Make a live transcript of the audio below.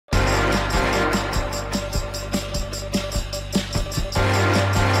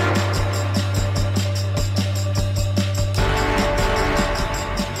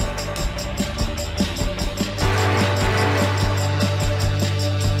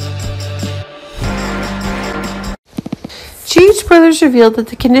spoilers revealed that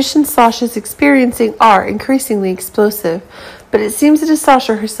the conditions Sasha is experiencing are increasingly explosive, but it seems that as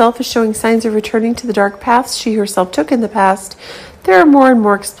Sasha herself is showing signs of returning to the dark paths she herself took in the past, there are more and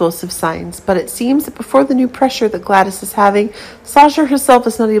more explosive signs, but it seems that before the new pressure that Gladys is having, Sasha herself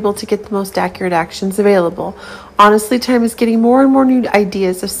is not able to get the most accurate actions available. Honestly, time is getting more and more new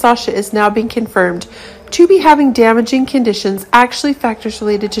ideas as Sasha is now being confirmed to be having damaging conditions, actually factors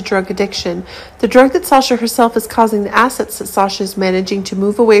related to drug addiction. The drug that Sasha herself is causing the assets that Sasha is managing to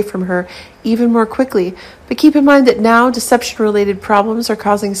move away from her even more quickly. But keep in mind that now deception-related problems are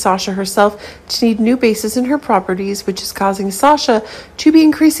causing Sasha herself to need new bases in her properties, which is causing Sasha to be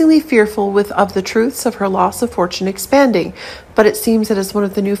increasingly fearful of the truths of her loss of fortune expanding. But it seems that as one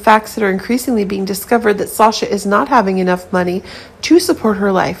of the new facts that are increasingly being discovered that Sasha is not having enough money to support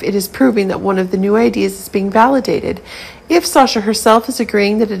her life, it is proving that one of the new ideas is being validated. If Sasha herself is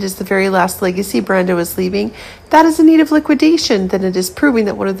agreeing that it is the very last legacy Brando is leaving, that is in need of liquidation, then it is proving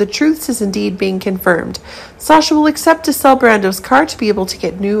that one of the truths is indeed being confirmed. Sasha will accept to sell Brando's car to be able to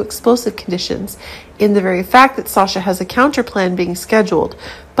get new explosive conditions, in the very fact that Sasha has a counter plan being scheduled.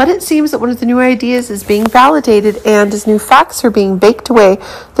 But it seems that one of the new ideas is being validated, and as new facts are being baked away,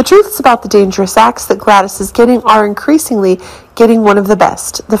 the truths about the dangerous acts that Gladys is getting are increasingly getting one of the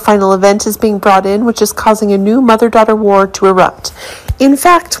best. The final event is being brought in, which is causing a new mother-daughter war to erupt. In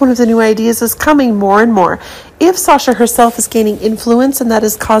fact, one of the new ideas is coming more and more. If Sasha herself is gaining influence, and that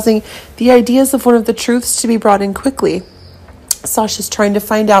is causing the ideas of one of the truths to be brought in quickly. Sasha's trying to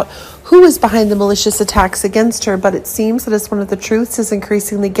find out who is behind the malicious attacks against her, but it seems that as one of the truths is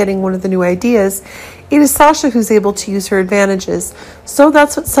increasingly getting one of the new ideas, it is Sasha who's able to use her advantages. So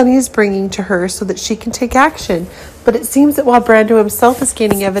that's what Sunny is bringing to her so that she can take action. But it seems that while Brando himself is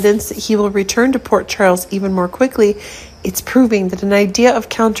gaining evidence that he will return to Port Charles even more quickly, it's proving that an idea of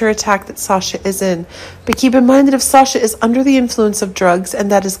counterattack that Sasha is in. But keep in mind that if Sasha is under the influence of drugs,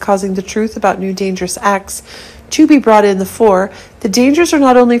 and that is causing the truth about new dangerous acts to be brought in the fore, the dangers are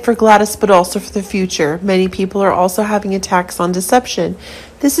not only for Gladys but also for the future. Many people are also having attacks on deception.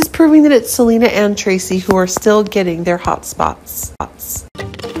 This is proving that it's Selena and Tracy who are still getting their hot spots.